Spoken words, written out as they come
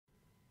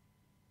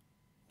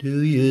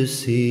Do you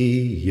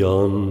see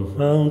yon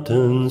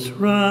mountains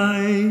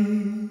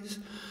rise,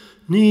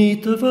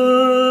 'neath the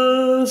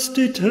vast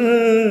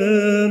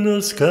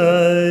eternal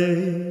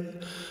sky,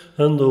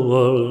 and the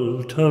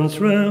world turns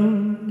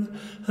round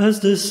as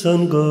the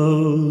sun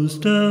goes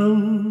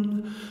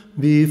down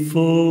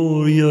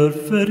before your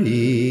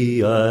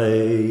very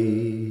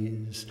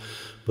eyes?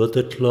 But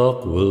the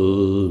clock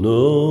will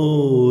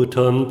no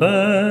turn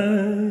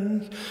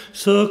back,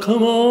 so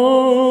come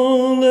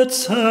on,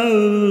 let's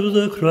have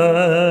the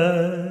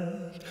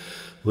crack.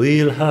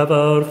 We'll have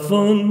our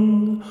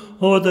fun,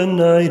 or the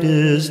night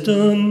is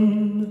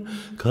done.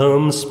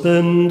 Come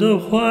spend a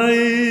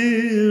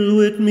while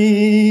with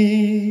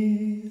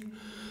me.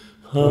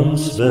 Come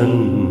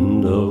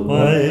spend a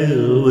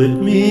while with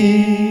me,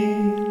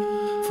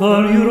 for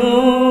you're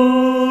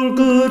all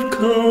good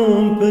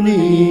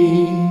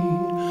company.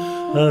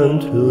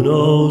 And who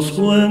knows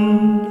when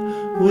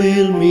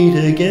we'll meet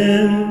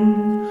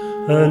again,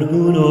 and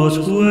who knows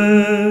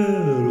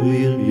where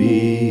we'll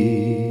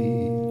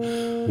be.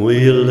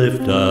 We'll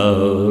lift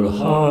our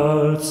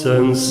hearts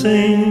and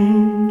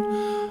sing,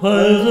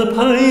 while the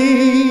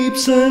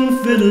pipes and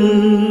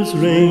fiddles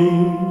ring.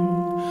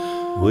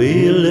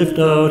 We'll lift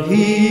our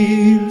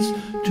heels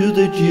to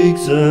the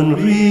jigs and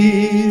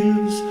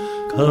reels.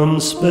 Come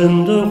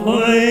spend a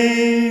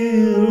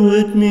while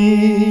with me.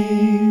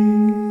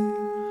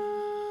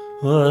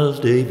 While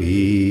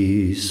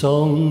Davy's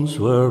songs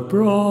were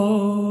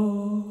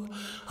braw,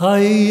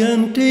 I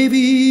and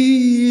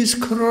Davy's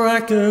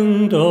crack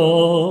and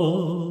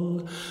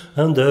all,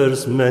 and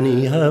there's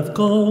many have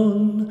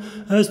gone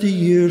as the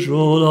years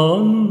roll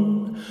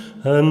on,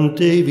 and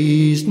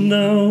Davy's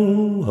now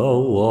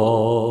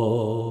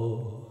awa.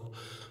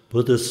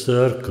 But the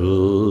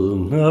circle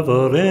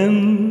never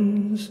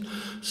ends,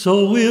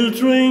 so we'll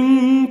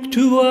drink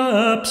to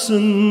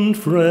absent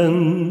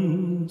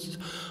friends.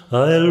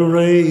 I'll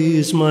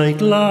raise my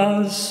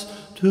glass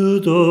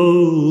to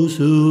those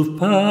who've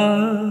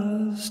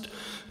passed.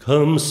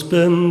 Come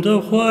spend a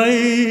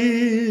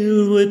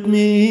while with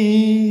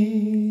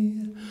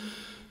me.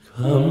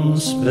 Come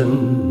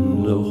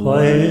spend a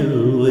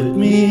while with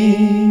me,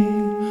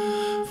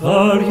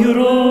 for you're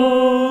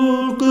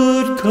all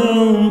good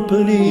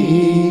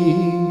company.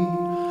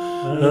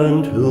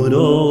 And who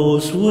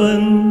knows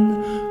when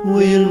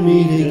we'll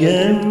meet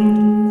again,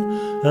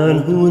 and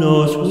who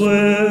knows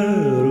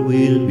where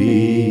we'll be.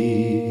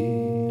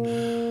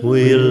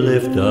 We'll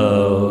lift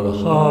our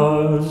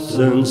hearts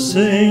and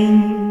sing,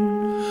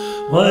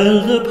 while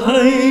the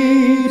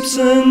pipes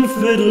and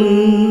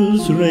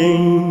fiddles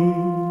ring.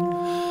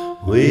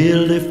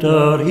 We'll lift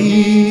our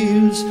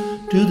heels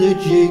to the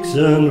jigs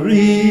and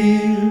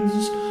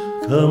reels.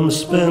 Come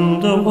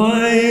spend a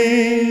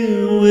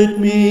while with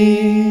me.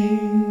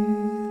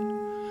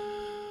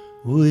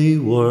 We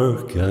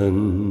work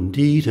and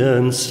eat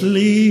and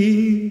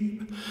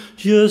sleep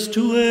just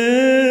to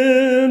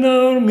earn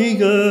our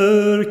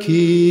meagre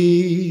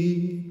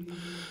keep,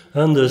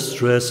 and the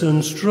stress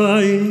and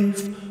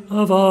strife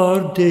of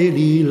our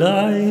daily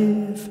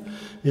life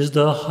is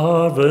the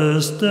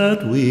harvest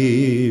that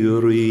we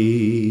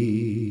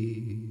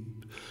reap.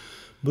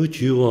 But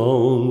you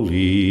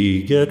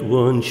only get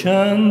one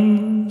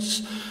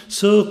chance,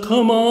 so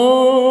come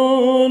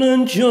on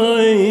and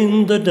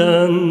join the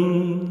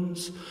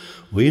dance.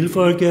 We'll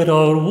forget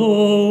our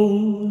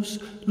woes,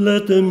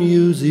 let the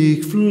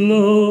music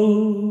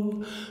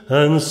flow,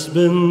 and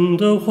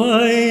spend a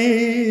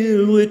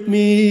while with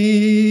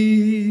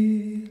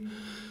me.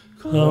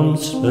 Come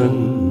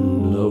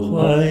spend a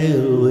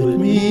while with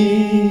me,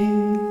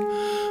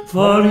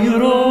 for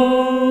you're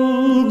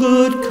all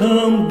good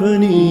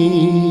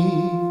company.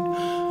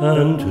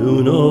 And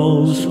who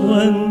knows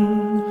when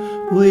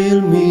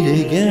we'll meet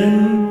again,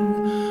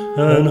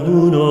 and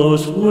who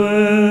knows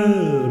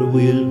where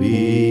we'll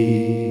be.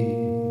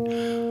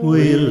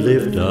 We'll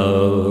lift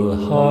our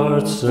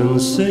hearts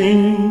and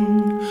sing,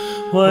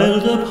 while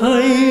the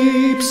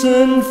pipes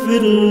and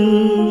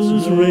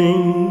fiddles ring.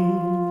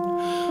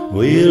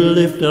 We'll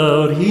lift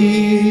our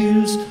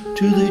heels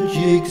to the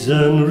jigs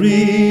and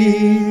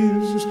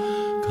reels.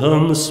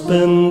 Come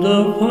spend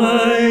a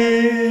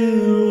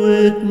while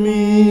with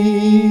me.